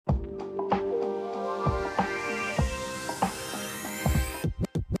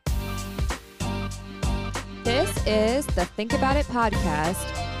the Think About It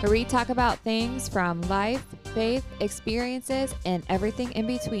podcast, where we talk about things from life, faith, experiences, and everything in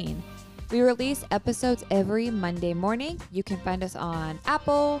between. We release episodes every Monday morning. You can find us on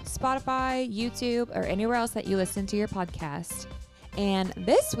Apple, Spotify, YouTube, or anywhere else that you listen to your podcast. And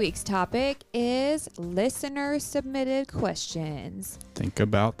this week's topic is listener submitted questions. Think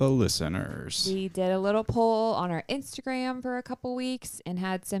about the listeners. We did a little poll on our Instagram for a couple weeks and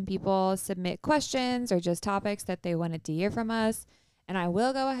had some people submit questions or just topics that they wanted to hear from us. And I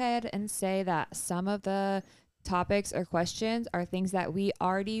will go ahead and say that some of the topics or questions are things that we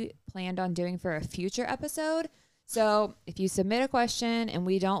already planned on doing for a future episode. So if you submit a question and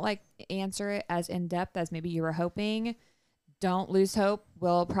we don't answer it as in depth as maybe you were hoping, don't lose hope.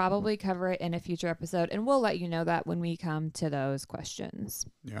 We'll probably cover it in a future episode, and we'll let you know that when we come to those questions.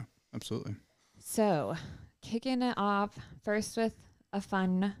 Yeah, absolutely. So, kicking it off first with a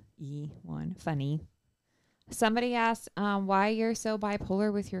funny. Somebody asked why you're so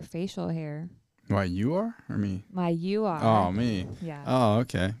bipolar with your facial hair. Why, you are or me? Why you are. Oh, me. Yeah. Oh,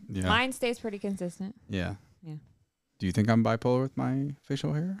 okay. Yeah. Mine stays pretty consistent. Yeah. Yeah. Do you think I'm bipolar with my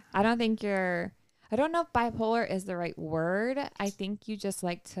facial hair? I don't know if bipolar is the right word. I think you just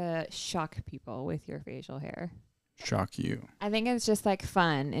like to shock people with your facial hair. Shock you. I think it's just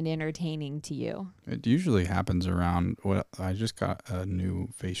fun and entertaining to you. It usually happens around, I just got a new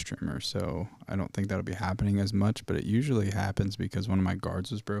face trimmer, so I don't think that'll be happening as much, but it usually happens because one of my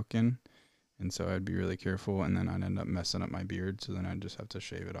guards was broken, and so I'd be really careful, and then I'd end up messing up my beard, so then I'd just have to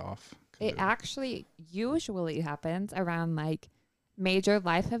shave it off. It actually usually happens around major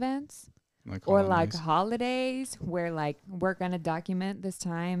life events. Or holidays where we're going to document this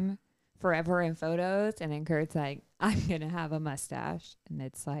time forever in photos. And then Kurt's I'm going to have a mustache. And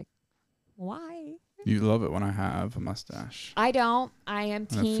it's why? You love it when I have a mustache. I don't. I am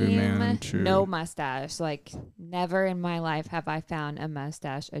team no mustache. Never in my life have I found a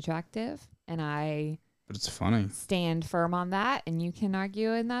mustache attractive. And But it's funny. Stand firm on that. And you can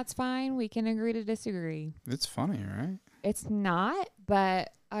argue and that's fine. We can agree to disagree. It's funny, right? It's not,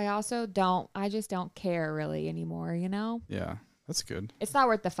 but I just don't care really anymore, you know? Yeah, that's good. It's not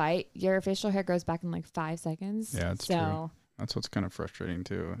worth the fight. Your facial hair grows back in 5 seconds. Yeah, it's true. That's what's kind of frustrating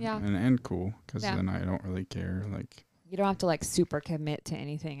too. Yeah. And cool, because then I don't really care. You don't have to super commit to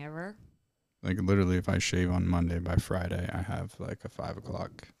anything ever. Literally, if I shave on Monday, by Friday, I have a 5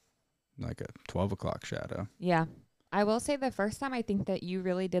 o'clock, a 12 o'clock shadow. Yeah. I will say the first time I think that you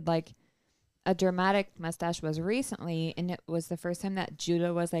really did a dramatic mustache was recently, and it was the first time that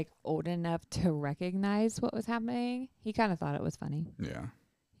Judah was old enough to recognize what was happening. He kind of thought it was funny. Yeah.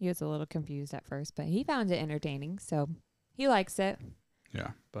 He was a little confused at first, but he found it entertaining, so he likes it.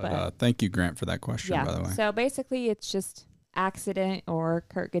 Yeah. But thank you, Grant, for that question, by the way. So basically it's just accident or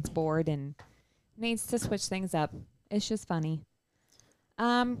Kurt gets bored and needs to switch things up. It's just funny.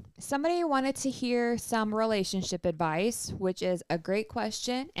 Somebody wanted to hear some relationship advice, which is a great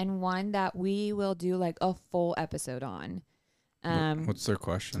question and one that we will do a full episode on. What's their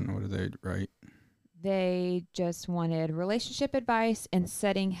question? What did they write? They just wanted relationship advice and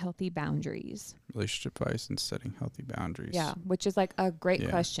setting healthy boundaries. Relationship advice and setting healthy boundaries. Yeah, which is a great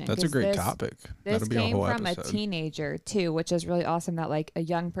question. That's a great topic. This That'll be came a whole from episode. a teenager too, which is really awesome that a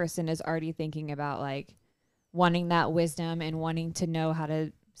young person is already thinking about wanting that wisdom and wanting to know how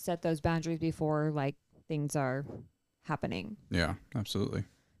to set those boundaries before things are happening. Yeah, absolutely.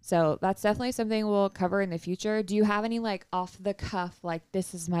 So that's definitely something we'll cover in the future. Do you have any off the cuff,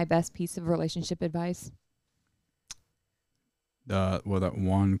 this is my best piece of relationship advice? That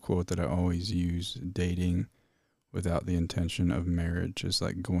one quote that I always use, dating without the intention of marriage, is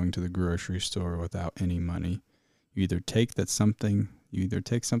going to the grocery store without any money. You either take something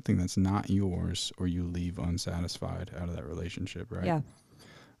that's not yours, or you leave unsatisfied out of that relationship, right? Yeah.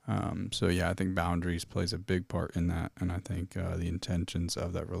 I think boundaries plays a big part in that, and I think the intentions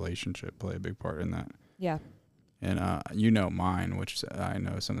of that relationship play a big part in that. Yeah. And mine, which I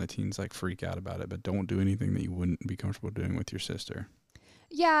know some of the teens freak out about it, but don't do anything that you wouldn't be comfortable doing with your sister.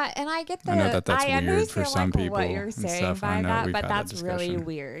 Yeah, and I get that. I know that's weird for some people. What you're saying by that, but that's really discussion.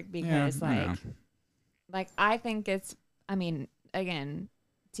 weird because I think it's. I mean, again,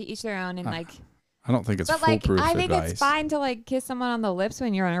 to each their own, and I don't think it's foolproof I think advice. it's fine to kiss someone on the lips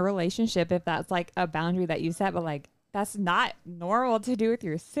when you're in a relationship if that's a boundary that you set, but that's not normal to do with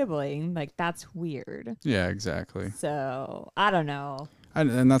your sibling. That's weird. Yeah, exactly. So I don't know.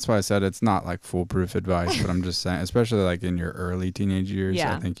 And that's why I said it's not foolproof advice, but I'm just saying, especially in your early teenage years,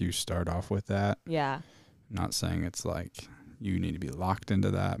 I think you start off with that. Yeah. I'm not saying it's you need to be locked into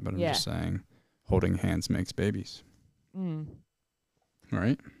that, but I'm just saying holding hands makes babies.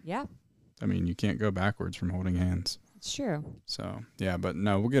 Right? Yeah. I mean, you can't go backwards from holding hands. It's true. So, yeah, but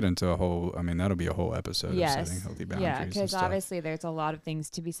no, we'll get into that'll be a whole episode of setting healthy boundaries Yeah, and because stuff. obviously there's a lot of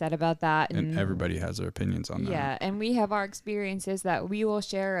things to be said about that. And everybody has their opinions on that. Yeah, and we have our experiences that we will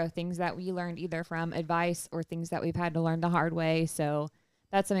share of things that we learned either from advice or things that we've had to learn the hard way. So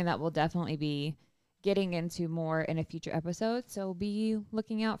that's something that we'll definitely be getting into more in a future episode. So be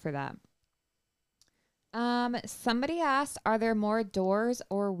looking out for that. Somebody asked, are there more doors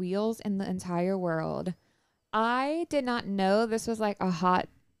or wheels in the entire world? I did not know this was like a hot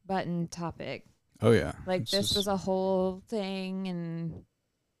button topic. Oh, yeah. Like this was a whole thing. And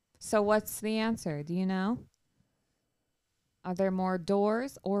so what's the answer? Do you know? Are there more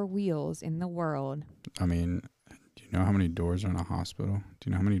doors or wheels in the world? I mean, do you know how many doors are in a hospital? Do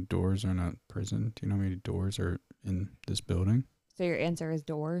you know how many doors are in a prison? Do you know how many doors are in this building? So your answer is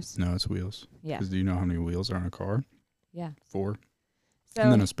doors? No, it's wheels. Yeah. Because do you know how many wheels are on a car? Yeah. 4. So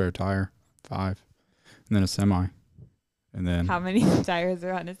And then a spare tire. 5. And then a semi. And then how many tires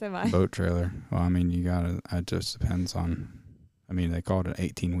are on a semi? boat trailer. Well, I mean, it just depends on, they call it an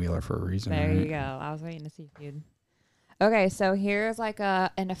 18-wheeler for a reason. There right? you go. I was waiting to see if you'd. Okay, so here's like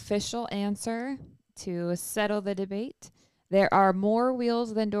an official answer to settle the debate. There are more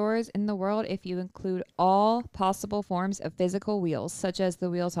wheels than doors in the world if you include all possible forms of physical wheels, such as the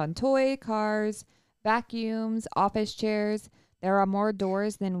wheels on toy cars, vacuums, office chairs. There are more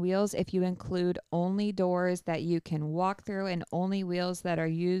doors than wheels if you include only doors that you can walk through and only wheels that are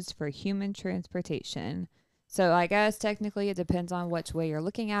used for human transportation. So I guess technically it depends on which way you're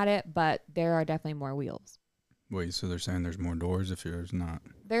looking at it, but there are definitely more wheels. Wait, so they're saying there's more doors if there's not?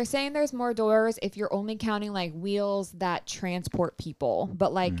 They're saying there's more doors if you're only counting like wheels that transport people.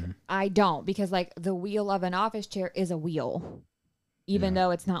 But like I don't, because like the wheel of an office chair is a wheel, even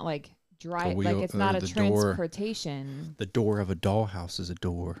though it's not like like it's not a transportation. The door of a dollhouse is a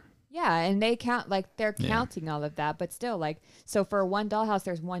door. Yeah, and they count like they're counting all of that, but still like so for one dollhouse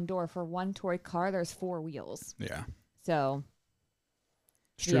there's one door, for one toy car there's 4 wheels. Yeah. So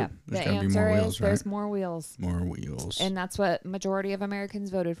it's true. Yeah, there's the gotta be answer more is wheels, right? there's more wheels. More wheels. And that's what majority of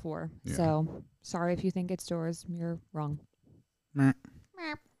Americans voted for. Yeah. So sorry if you think it's doors, you're wrong. Meh.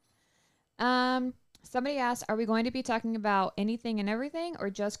 Somebody asked, are we going to be talking about anything and everything or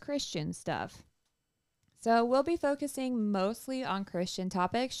just Christian stuff? So we'll be focusing mostly on Christian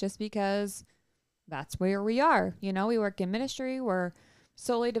topics just because that's where we are. You know, we work in ministry. We're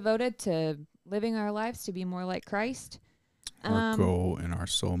solely devoted to living our lives to be more like Christ. Our goal and our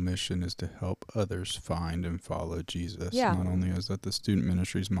sole mission is to help others find and follow Jesus. Yeah. Not only is that the student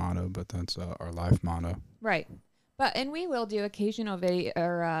ministry's motto, but that's our life motto. Right. And we will do occasional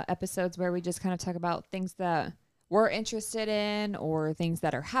episodes where we just kind of talk about things that we're interested in or things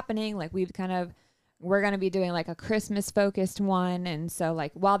that are happening. Like we're going to be doing like a Christmas focused one. And so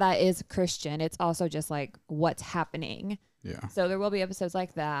like, while that is Christian, it's also just like what's happening. Yeah. So there will be episodes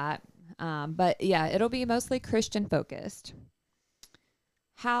like that. But yeah, it'll be mostly Christian focused.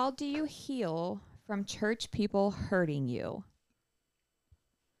 How do you heal from church people hurting you?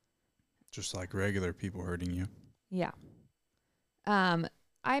 Just like regular people hurting you. Yeah.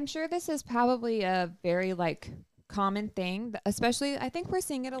 I'm sure this is probably a very like common thing, especially I think we're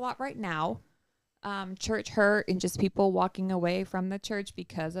seeing it a lot right now. Church hurt and just people walking away from the church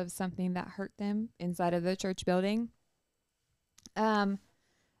because of something that hurt them inside of the church building. Kurt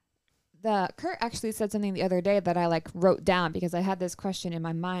actually said something the other day that I like wrote down because I had this question in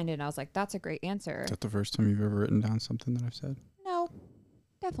my mind and I was like, that's a great answer. Is that the first time you've ever written down something that I've said? No,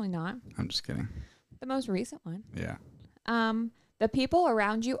 definitely not. I'm just kidding. The most recent one. Yeah. The people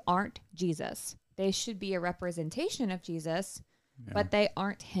around you aren't Jesus. They should be a representation of Jesus, but they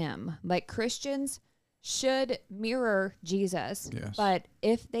aren't him. Like Christians should mirror Jesus. Yes. But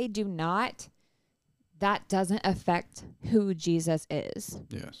if they do not, that doesn't affect who Jesus is.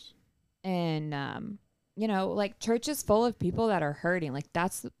 Yes. And, like church is full of people that are hurting. Like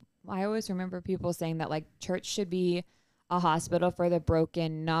I always remember people saying that like church should be a hospital for the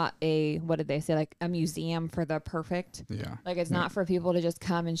broken, not what did they say? Like a museum for the perfect. Yeah. Like it's not for people to just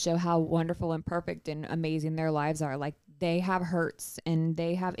come and show how wonderful and perfect and amazing their lives are. Like they have hurts and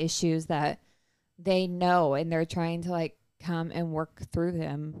they have issues that they know and they're trying to like come and work through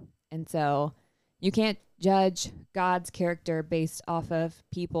them. And so you can't judge God's character based off of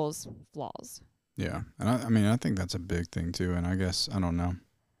people's flaws. Yeah. And I think that's a big thing too. And I guess, I don't know.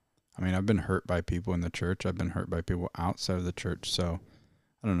 I mean, I've been hurt by people in the church. I've been hurt by people outside of the church. So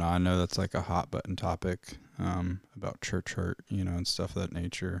I don't know. I know that's like a hot button topic about church hurt, and stuff of that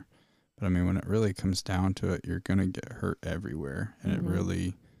nature. But I mean, when it really comes down to it, you're going to get hurt everywhere. And it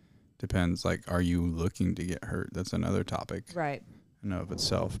really depends. Like, are you looking to get hurt? That's another topic. Right. In and of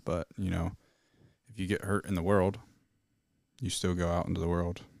itself. But, if you get hurt in the world, you still go out into the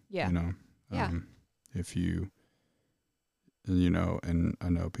world. Yeah. You know, Yeah. If you, you know, and I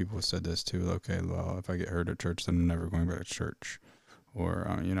know people have said this too. Okay, well, if I get hurt at church, then I'm never going back to church.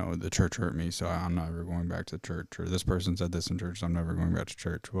 Or, you know, the church hurt me, so I'm never going back to church. Or this person said this in church, so I'm never going back to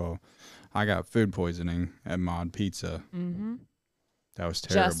church. Well, I got food poisoning at Mod Pizza. Mm-hmm. That was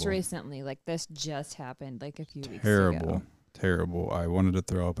terrible. Just recently, like this just happened like a few weeks Terrible. ago. Terrible. I wanted to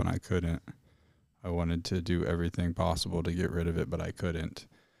throw up and I couldn't. I wanted to do everything possible to get rid of it, but I couldn't.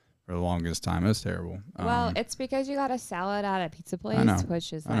 For the longest time, it was terrible. Well, it's because you got a salad at a pizza place, I know.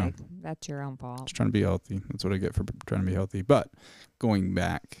 which is I know. like, that's your own fault. Just trying to be healthy. That's what I get for trying to be healthy. But going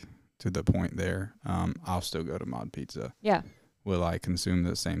back to the point there, I'll still go to Mod Pizza. Yeah. Will I consume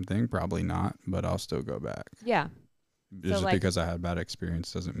the same thing? Probably not, but I'll still go back. Yeah. Just like- because I had bad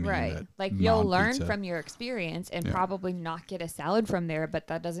experience doesn't mean Right. that Like Mod you'll learn Pizza- from your experience and Yeah. probably not get a salad from there, but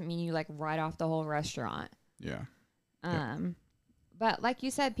that doesn't mean you like write off the whole restaurant. Yeah. But like you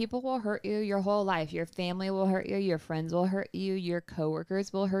said, people will hurt you your whole life. Your family will hurt you, your friends will hurt you, your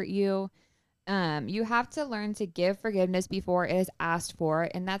coworkers will hurt you. You have to learn to give forgiveness before it is asked for,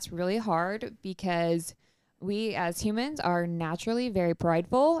 and that's really hard because we as humans are naturally very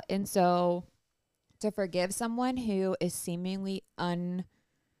prideful, and so to forgive someone who is seemingly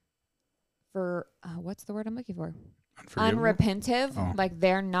what's the word I'm looking for? Unforgivable? Unrepentive. Oh. Like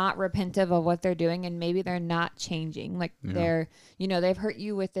they're not repentive of what they're doing, and maybe they're not changing. Like Yeah. they're, they've hurt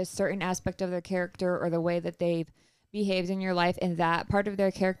you with this certain aspect of their character or the way that they've behaved in your life, and that part of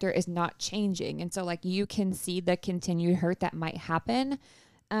their character is not changing. And so like you can see the continued hurt that might happen.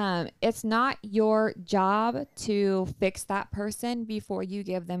 It's not your job to fix that person before you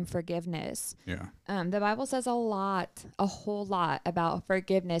give them forgiveness. Yeah. The Bible says a whole lot about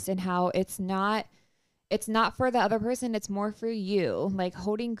forgiveness and how it's not for the other person, it's more for you. Like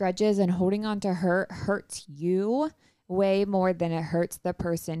holding grudges and holding on to hurt hurts you way more than it hurts the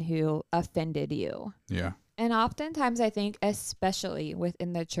person who offended you. Yeah. And oftentimes I think, especially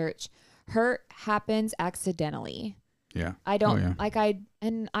within the church, hurt happens accidentally. Yeah. I don't yeah.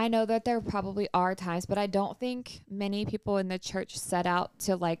 I know that there probably are times, but I don't think many people in the church set out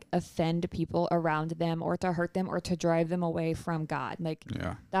to like offend people around them or to hurt them or to drive them away from God. Like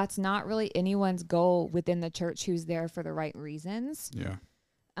Yeah. that's not really anyone's goal within the church who's there for the right reasons. Yeah.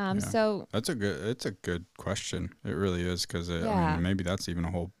 So it's a good question. It really is. Cause I Yeah. mean, maybe that's even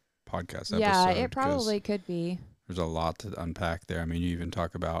a whole podcast episode. yeah, it 'cause probably could be. there's a lot to unpack there. I mean, you even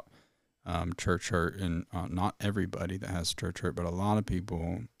talk about, church hurt, and not everybody that has church hurt, but a lot of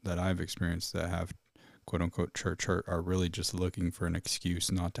people that I've experienced that have quote unquote church hurt are really just looking for an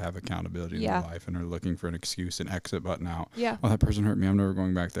excuse not to have accountability in Yeah. their life, and are looking for an excuse, an exit button out. Yeah. Oh, that person hurt me. I'm never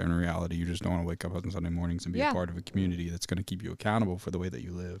going back there. In reality, you just don't want to wake up on Sunday mornings and be Yeah. a part of a community that's going to keep you accountable for the way that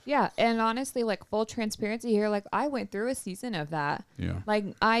you live. Yeah. And honestly, like full transparency here, like I went through a season of that. Yeah. Like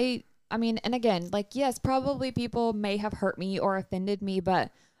I mean, and again, like, yes, probably people may have hurt me or offended me,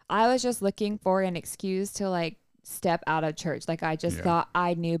 but I was just looking for an excuse to like step out of church. Like I just Yeah. thought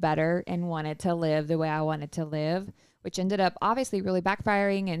I knew better and wanted to live the way I wanted to live, which ended up obviously really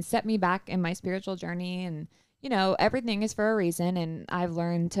backfiring and set me back in my spiritual journey. And, everything is for a reason. And I've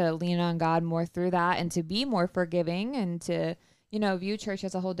learned to lean on God more through that and to be more forgiving and to, view church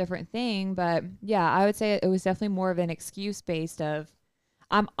as a whole different thing. But yeah, I would say it was definitely more of an excuse based of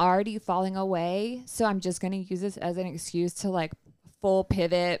I'm already falling away. So I'm just going to use this as an excuse to like full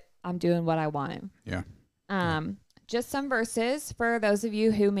pivot. I'm doing what I want. Yeah. Just some verses for those of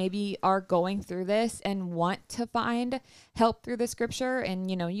you who maybe are going through this and want to find help through the scripture.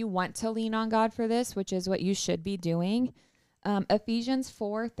 And, you want to lean on God for this, which is what you should be doing. Ephesians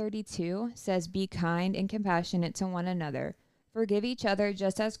 4:32 says, be kind and compassionate to one another. Forgive each other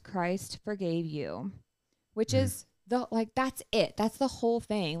just as Christ forgave you, which is that's it. That's the whole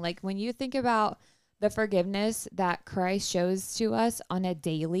thing. Like when you think about the forgiveness that Christ shows to us on a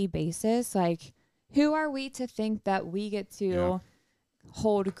daily basis, like who are we to think that we get to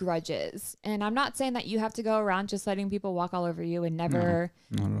hold grudges? And I'm not saying that you have to go around just letting people walk all over you and never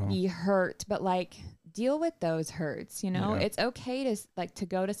Not at all. be hurt, but like deal with those hurts. Yeah. It's okay to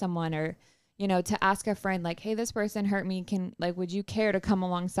go to someone or to ask a friend like, hey, this person hurt me, would you care to come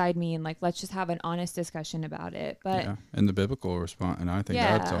alongside me and let's just have an honest discussion about it. But yeah, and the biblical response, and I think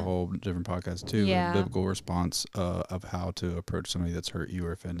that's a Yeah. whole different podcast too. Yeah. The biblical response of how to approach somebody that's hurt you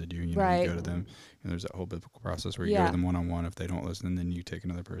or offended you. You Right. go to them, and there's that whole biblical process where you go Yeah. to them one-on-one. If they don't listen, then you take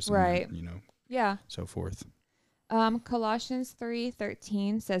another person, Right. and, yeah. so forth. Colossians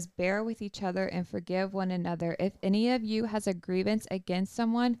 3:13 says, bear with each other and forgive one another. If any of you has a grievance against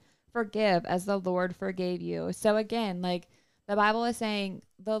someone, forgive as the Lord forgave you. So again, the Bible is saying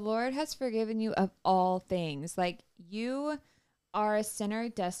the Lord has forgiven you of all things. You are a sinner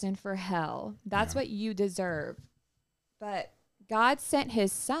destined for hell. That's Yeah. what you deserve. But God sent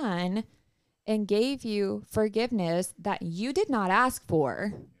his son and gave you forgiveness that you did not ask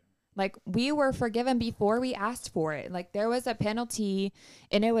for. Like, we were forgiven before we asked for it. Like, there was a penalty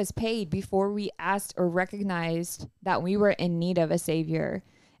and it was paid before we asked or recognized that we were in need of a savior.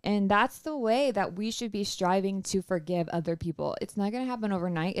 And that's the way that we should be striving to forgive other people. It's not going to happen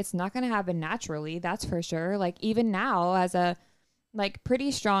overnight. It's not going to happen naturally. That's for sure. Like, even now, as a like pretty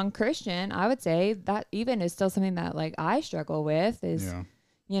strong Christian, I would say that even is still something that like I struggle with is, Yeah.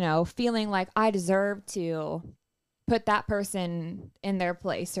 you know, feeling like I deserve to put that person in their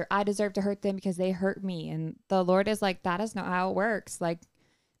place, or I deserve to hurt them because they hurt me. And the Lord is like, that is not how it works. Like,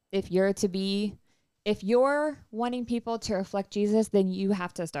 if you're wanting people to reflect Jesus, then you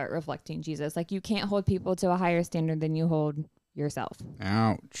have to start reflecting Jesus. Like, you can't hold people to a higher standard than you hold yourself.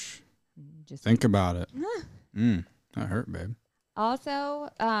 Ouch. Just Think about it. That hurt, babe. also,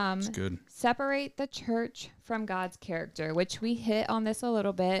 It's good. separate the church from God's character, which we hit on this a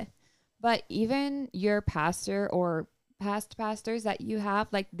little bit. But even your pastor or past pastors that you have,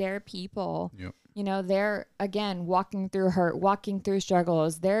 like, they're people. Yep. You know, they're, again, walking through hurt, walking through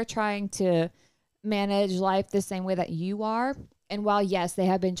struggles. They're trying to manage life the same way that you are. And while, yes, they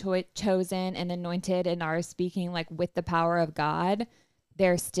have been chosen and anointed and are speaking, like, with the power of God,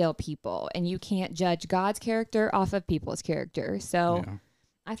 they're still people. And you can't judge God's character off of people's character. So Yeah.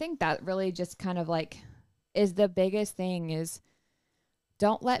 I think that really just kind of, like, is the biggest thing is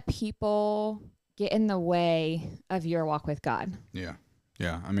don't let people get in the way of your walk with God. Yeah.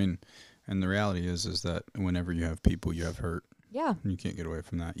 Yeah. I mean, and the reality is that whenever you have people, you have hurt. Yeah. You can't get away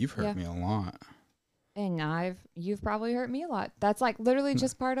from that. You've hurt Yeah. me a lot. And you've probably hurt me a lot. That's like literally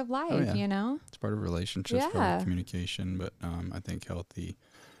just part of life, yeah. you know? It's part of relationships, part Yeah. of communication, but I think healthy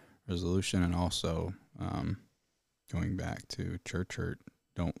resolution, and also going back to church hurt.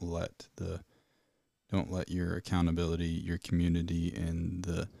 Don't let your accountability, your community, and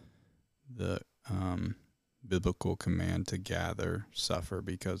the biblical command to gather suffer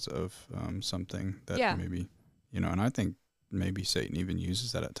because of something that Yeah. maybe, and I think maybe Satan even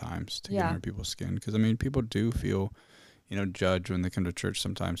uses that at times to get Yeah. under people's skin. Because, I mean, people do feel, judged when they come to church.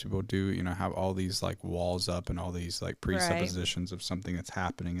 Sometimes people do, have all these like walls up and all these like presuppositions of something that's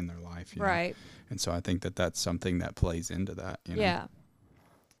happening in their life. you know? Right. And so I think that that's something that plays into that. Yeah.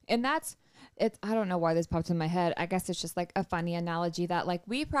 And I don't know why this popped in my head. I guess it's just like a funny analogy that like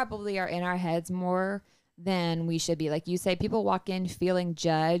we probably are in our heads more than we should be. Like you say, people walk in feeling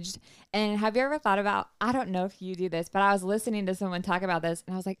judged. And have you ever thought about, I don't know if you do this, but I was listening to someone talk about this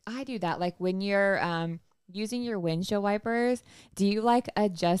and I was like, I do that. Like when you're using your windshield wipers, do you like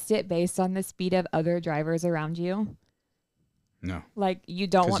adjust it based on the speed of other drivers around you? No. Like you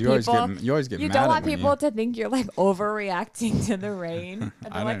don't want you people. always get You mad don't at want when people to think you're like overreacting to the rain. And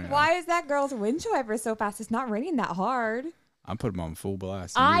I they're like, don't know. why is that girl's windshield wiper so fast? It's not raining that hard. I put them on full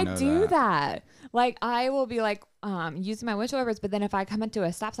blast. You I know do that. Like I will be like using my windshield wipers, but then if I come into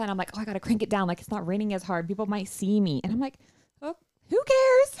a stop sign, I'm like, oh, I gotta crank it down. Like it's not raining as hard. People might see me, and I'm like, oh, who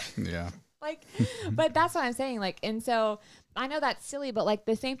cares? Yeah. Like, but that's what I'm saying. Like, and so I know that's silly, but like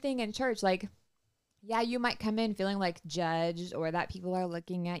the same thing in church. Like, yeah, you might come in feeling like judged or that people are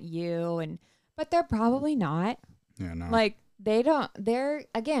looking at you, but they're probably not. Yeah. No. Like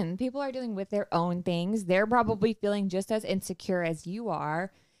again, people are dealing with their own things. They're probably feeling just as insecure as you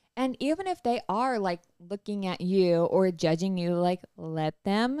are. And even if they are like looking at you or judging you, like let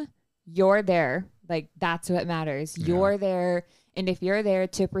them. You're there. Like that's what matters. Yeah. You're there. And if you're there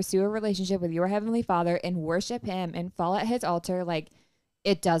to pursue a relationship with your Heavenly Father and worship Him and fall at His altar, like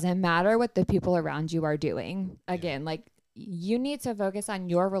it doesn't matter what the people around you are doing. Again, like you need to focus on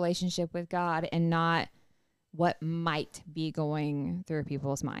your relationship with God and not what might be going through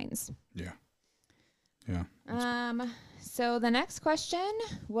people's minds. Yeah. Yeah. So the next question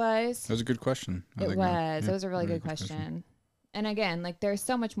was. That was a good question. It was a really good question. And again, like there's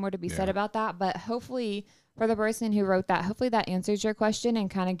so much more to be said about that, but hopefully for the person who wrote that, hopefully that answers your question and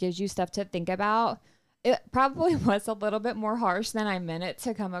kind of gives you stuff to think about. It probably was a little bit more harsh than I meant it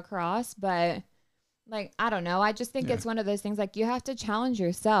to come across, but like, I don't know. I just think it's one of those things like you have to challenge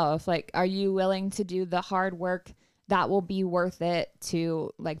yourself. Like, are you willing to do the hard work that will be worth it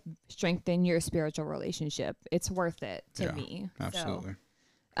to like strengthen your spiritual relationship? It's worth it to me. Absolutely.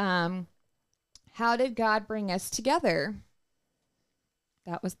 So, how did God bring us together?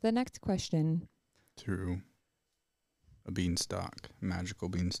 That was the next question. Through a beanstalk, magical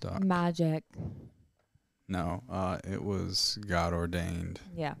beanstalk. Magic. No, it was God ordained.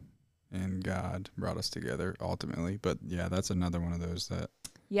 Yeah. And God brought us together ultimately. But yeah, that's another one of those that.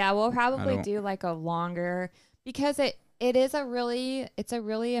 Yeah, we'll probably do like a longer, because it's a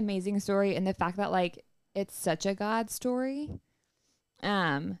really amazing story, and the fact that like it's such a God story.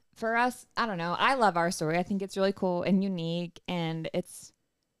 For us, I don't know. I love our story. I think it's really cool and unique, and it's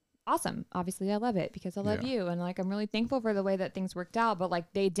awesome. Obviously, I love it because I love Yeah. you, and like I'm really thankful for the way that things worked out. But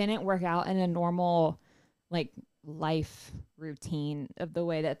like they didn't work out in a normal, like life routine of the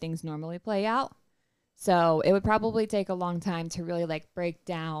way that things normally play out. So it would probably take a long time to really like break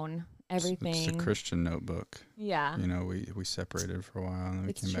down It's a everything. Christian Notebook. Yeah, You know, we separated for a while and then we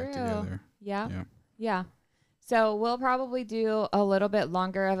it's came back true. together. Yeah. Yeah. Yeah. So we'll probably do a little bit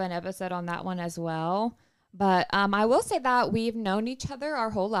longer of an episode on that one as well. But I will say that we've known each other our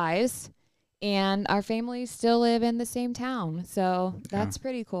whole lives, and our families still live in the same town. So Yeah. that's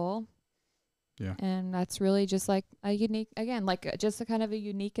pretty cool. Yeah. And that's really just like a unique, again, like just a kind of a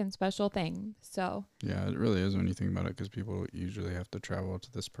unique and special thing. So Yeah, it really is when you think about it, because people usually have to travel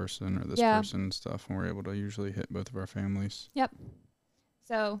to this person or this yeah. person and stuff, and we're able to usually hit both of our families.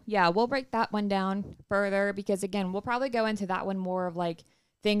 So yeah, we'll break that one down further because again, we'll probably go into that one more of like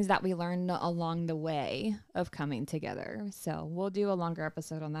things that we learned along the way of coming together. So we'll do a longer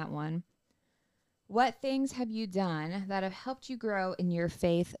episode on that one. What things have you done that have helped you grow in your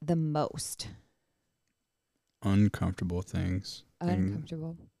faith the most? Uncomfortable things.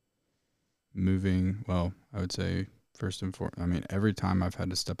 Uncomfortable. Moving, well, I would say first and foremost, I mean, every time I've had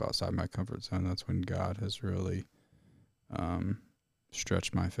to step outside my comfort zone, that's when God has really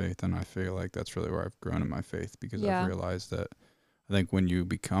stretched my faith. And I feel like that's really where I've grown in my faith, because Yeah. I've realized that I think when you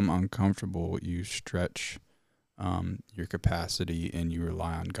become uncomfortable, you stretch your capacity and you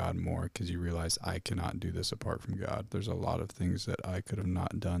rely on God more, because you realize I cannot do this apart from God. There's a lot of things that I could have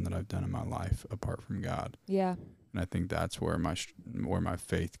not done that I've done in my life apart from God. Yeah. And I think that's where my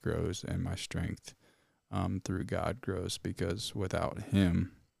faith grows and my strength through God grows, because without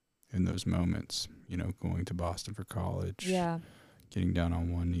Him in those moments, you know, going to Boston for college, Yeah. getting down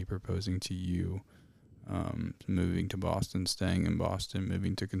on one knee, proposing to you, moving to Boston, staying in Boston,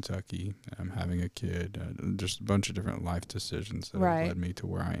 moving to Kentucky, having a kid, just a bunch of different life decisions that Right. have led me to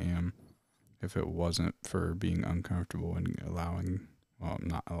where I am. If it wasn't for being uncomfortable and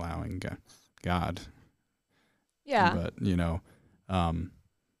not allowing God, Yeah. but, you know,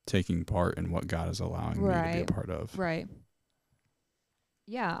 taking part in what God is allowing me to be a Right. part of. Right.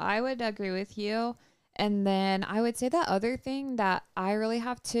 Yeah, I would agree with you. And then I would say the other thing that I really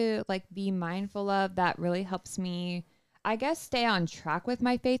have to like be mindful of that really helps me, I guess, stay on track with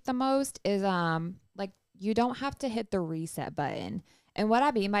my faith the most is like you don't have to hit the reset button. And what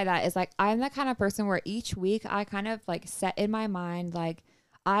I mean by that is like I'm the kind of person where each week I kind of like set in my mind like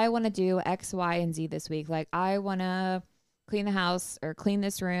I want to do X, Y, and Z this week. Like I want to clean the house or clean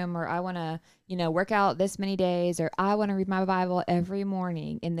this room, or I want to, you know, work out this many days, or I want to read my Bible every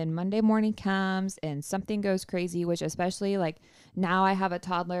morning. And then Monday morning comes and something goes crazy, which especially like now I have a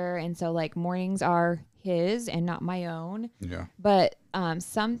toddler. And so like mornings are his and not my own. Yeah. But I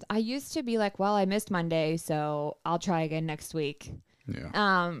used to be like, well, I missed Monday, so I'll try again next week.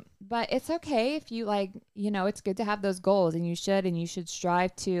 Yeah. But it's okay if you like, you know, it's good to have those goals, and you should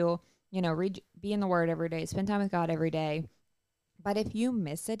strive to, you know, be in the Word every day, spend time with God every day. But if you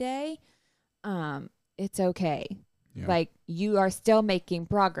miss a day, it's okay. Yeah. Like you are still making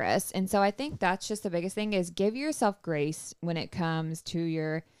progress. And so I think that's just the biggest thing is give yourself grace when it comes to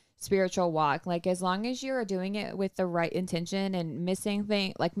your spiritual walk. Like as long as you're doing it with the right intention and missing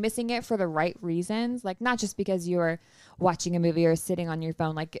it for the right reasons, like not just because you're watching a movie or sitting on your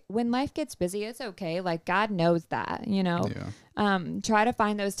phone. Like when life gets busy, it's okay. Like God knows that, you know. Yeah. Try to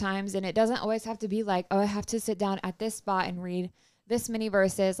find those times, and it doesn't always have to be like, oh, I have to sit down at this spot and read this many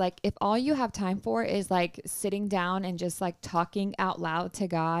verses. Like if all you have time for is like sitting down and just like talking out loud to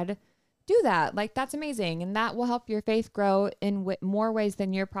God, do that. Like that's amazing, and that will help your faith grow in more ways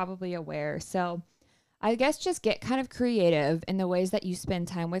than you're probably aware. So I guess just get kind of creative in the ways that you spend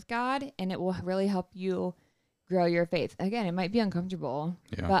time with God, and it will really help you grow your faith. Again, it might be uncomfortable,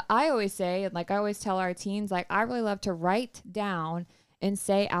 Yeah. but I always say, like I always tell our teens, like I really love to write down and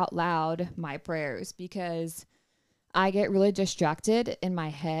say out loud my prayers, because I get really distracted in my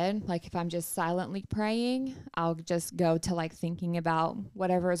head. Like if I'm just silently praying, I'll just go to like thinking about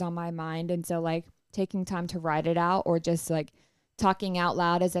whatever is on my mind. And so like taking time to write it out, or just like talking out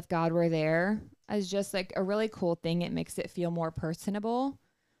loud as if God were there, is just like a really cool thing. It makes it feel more personable.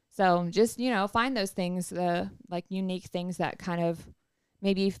 So just, you know, find those things, like unique things that kind of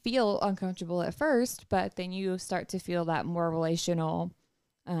maybe feel uncomfortable at first, but then you start to feel that more relational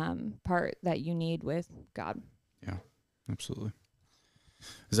part that you need with God. Absolutely.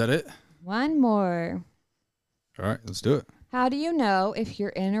 Is that it? One more. All right, let's do it. How do you know if you're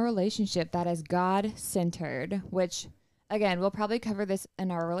in a relationship that is God-centered? Which again, we'll probably cover this in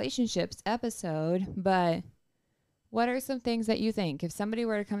our relationships episode, but what are some things that you think if somebody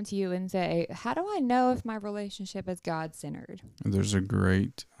were to come to you and say, how do I know if my relationship is God-centered? There's a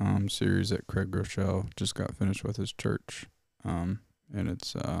great series that Craig Rochelle just got finished with his church, and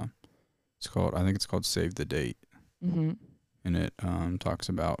it's called, I think it's called Save the Date, Mm-hmm. and it talks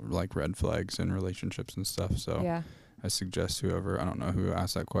about like red flags in relationships and stuff. So Yeah. I suggest whoever, I don't know who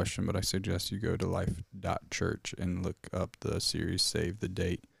asked that question, but I suggest you go to life.church and look up the series Save the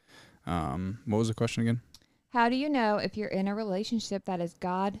Date. What was the question again? How do you know if you're in a relationship that is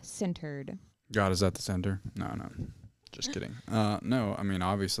God-centered? God is at the center? No. Just kidding. No, I mean,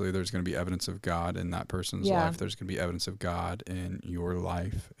 obviously there's going to be evidence of God in that person's Yeah. life. There's going to be evidence of God in your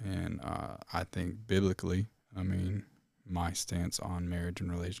life. And I think biblically, I mean, my stance on marriage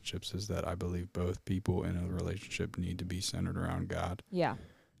and relationships is that I believe both people in a relationship need to be centered around God. Yeah.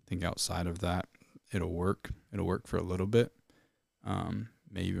 I think outside of that, it'll work. It'll work for a little bit.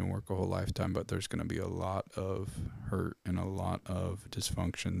 May even work a whole lifetime, but there's going to be a lot of hurt and a lot of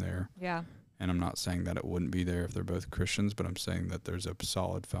dysfunction there. Yeah. And I'm not saying that it wouldn't be there if they're both Christians, but I'm saying that there's a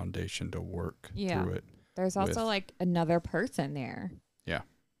solid foundation to work Yeah. through it. There's also with- like another person there. Yeah.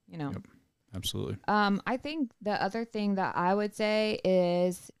 You know. Yep. Absolutely. I think the other thing that I would say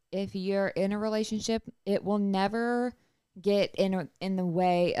is if you're in a relationship, it will never get in the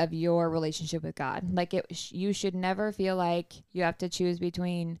way of your relationship with God. Like you should never feel like you have to choose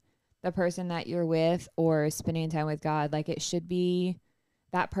between the person that you're with or spending time with God. Like it should be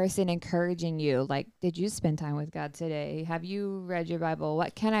that person encouraging you. Like, did you spend time with God today? Have you read your Bible?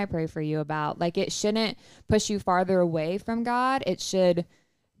 What can I pray for you about? Like it shouldn't push you farther away from God. It should,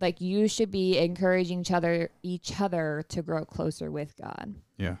 like, you should be encouraging each other to grow closer with God.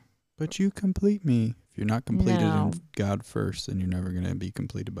 Yeah. But you complete me. If you're not completed No. in God first, then you're never going to be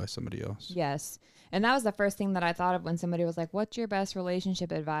completed by somebody else. Yes. And that was the first thing that I thought of when somebody was like, what's your best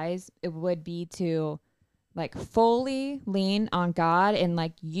relationship advice? It would be to like fully lean on God and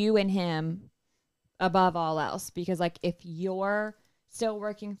like you and him above all else. Because like if you're still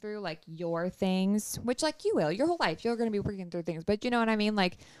working through like your things, which like you will, your whole life, you're going to be working through things. But you know what I mean?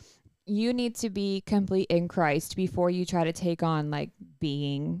 Like you need to be complete in Christ before you try to take on like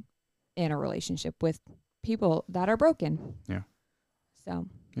being in a relationship with people that are broken. Yeah. So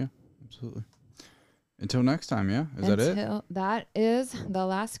Absolutely. Until next time, yeah? Is that it? That is the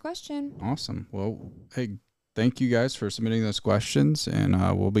last question. Awesome. Well, hey, thank you guys for submitting those questions, and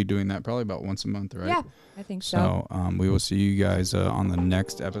we'll be doing that probably about once a month, right? Yeah, I think so. So we will see you guys on the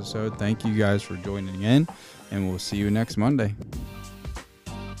next episode. Thank you guys for joining in, and we'll see you next Monday.